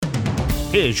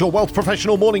Here's your Wealth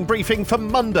Professional morning briefing for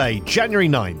Monday, January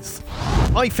 9th.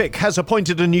 IFIC has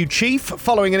appointed a new chief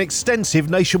following an extensive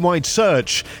nationwide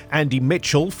search. Andy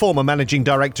Mitchell, former managing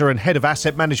director and head of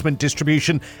asset management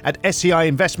distribution at SEI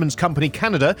Investments Company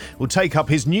Canada, will take up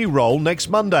his new role next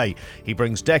Monday. He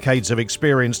brings decades of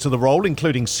experience to the role,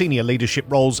 including senior leadership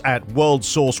roles at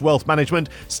WorldSource Wealth Management,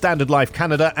 Standard Life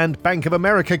Canada and Bank of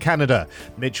America Canada.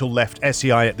 Mitchell left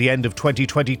SEI at the end of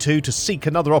 2022 to seek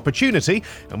another opportunity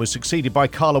and was succeeded by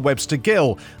Carla Webster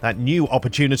Gill. That new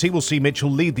opportunity will see Mitchell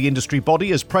lead the industry body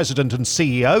as President and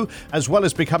CEO, as well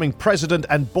as becoming President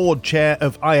and Board Chair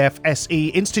of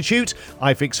IFSE Institute,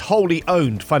 IFIC's wholly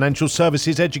owned financial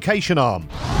services education arm.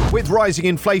 With rising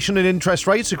inflation and interest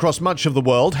rates across much of the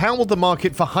world, how will the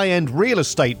market for high-end real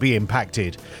estate be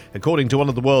impacted? According to one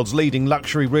of the world's leading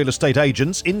luxury real estate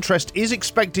agents, interest is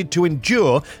expected to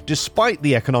endure despite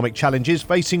the economic challenges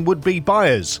facing would-be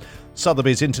buyers.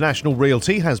 Sotheby's International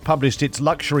Realty has published its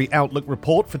Luxury Outlook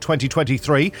report for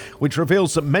 2023, which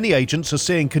reveals that many agents are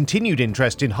seeing continued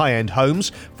interest in high-end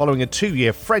homes following a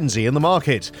 2-year frenzy in the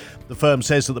market. The firm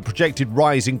says that the projected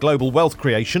rise in global wealth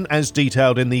creation, as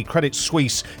detailed in the Credit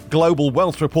Suisse Global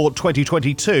Wealth Report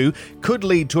 2022, could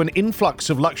lead to an influx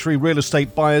of luxury real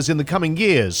estate buyers in the coming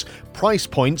years. Price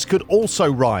points could also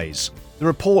rise. The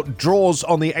report draws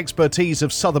on the expertise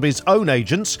of Sotheby's own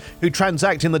agents, who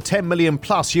transact in the $10 million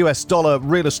plus US dollar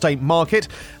real estate market,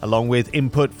 along with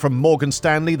input from Morgan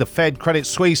Stanley, the Fed, Credit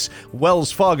Suisse,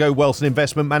 Wells Fargo Wealth and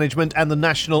Investment Management, and the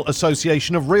National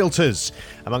Association of Realtors.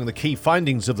 Among the key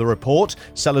findings of the report,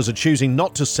 sellers are choosing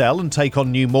not to sell and take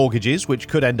on new mortgages, which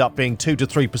could end up being 2 to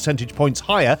 3 percentage points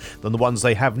higher than the ones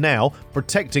they have now,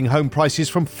 protecting home prices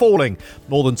from falling.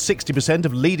 More than 60%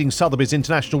 of leading Sotheby's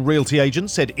International Realty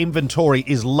agents said inventory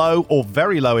is low or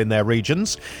very low in their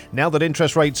regions. Now that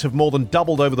interest rates have more than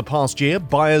doubled over the past year,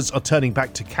 buyers are turning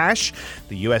back to cash.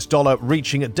 The US dollar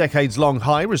reaching a decades-long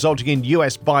high, resulting in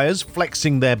US buyers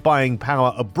flexing their buying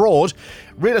power abroad.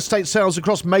 Real estate sales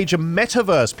across major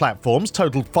metaverse platforms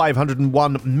totaled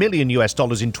 $501 million US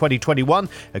dollars in 2021,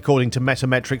 according to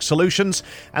Metametric Solutions.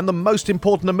 And the most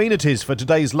important amenities for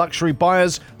today's luxury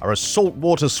buyers are a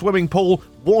saltwater swimming pool,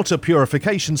 water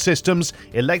purification systems,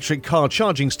 electric car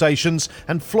charging stations,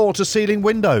 and floor-to-ceiling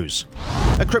windows.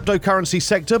 A cryptocurrency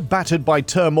sector battered by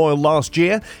turmoil last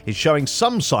year is showing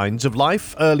some signs of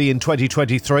life early in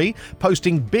 2023,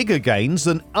 posting bigger gains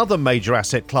than other major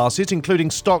asset classes,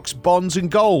 including stocks, bonds, and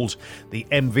gold. The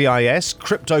MVIS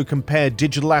Crypto Compared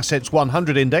Digital Assets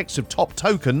 100 Index of top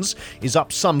tokens is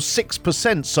up some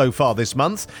 6% so far this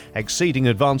month, exceeding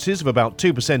advances of about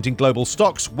 2% in global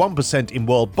stocks, 1% in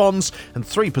world bonds, and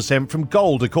 3% from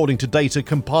gold, according to data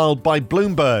compiled by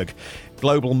Bloomberg.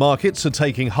 Global markets are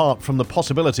taking heart from the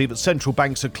possibility that central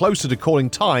banks are closer to calling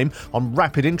time on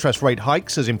rapid interest rate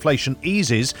hikes as inflation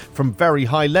eases from very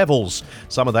high levels.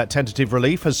 Some of that tentative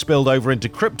relief has spilled over into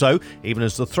crypto, even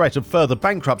as the threat of further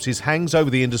bankruptcies hangs over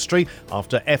the industry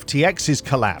after FTX's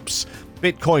collapse.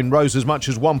 Bitcoin rose as much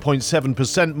as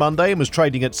 1.7% Monday and was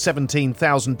trading at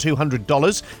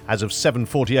 $17,200 as of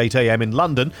 7:48 a.m. in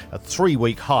London, a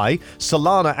 3-week high.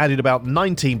 Solana added about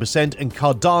 19% and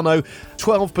Cardano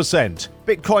 12%.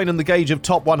 Bitcoin and the gauge of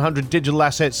top 100 digital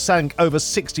assets sank over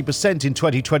 60% in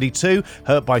 2022,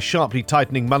 hurt by sharply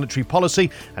tightening monetary policy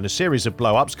and a series of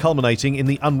blow-ups culminating in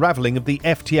the unraveling of the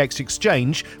FTX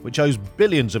exchange, which owes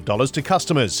billions of dollars to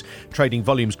customers. Trading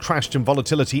volumes crashed and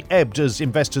volatility ebbed as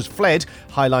investors fled,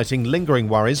 highlighting lingering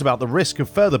worries about the risk of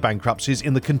further bankruptcies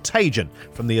in the contagion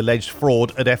from the alleged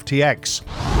fraud at FTX.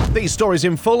 These stories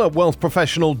in full at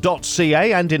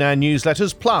WealthProfessional.ca and in our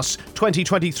newsletters. Plus,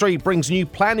 2023 brings new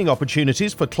planning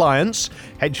opportunities for clients.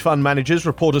 Hedge fund managers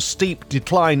report a steep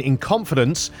decline in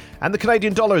confidence, and the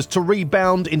Canadian dollar is to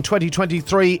rebound in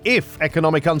 2023 if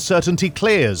economic uncertainty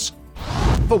clears.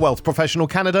 For Wealth Professional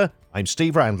Canada, I'm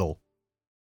Steve Randall.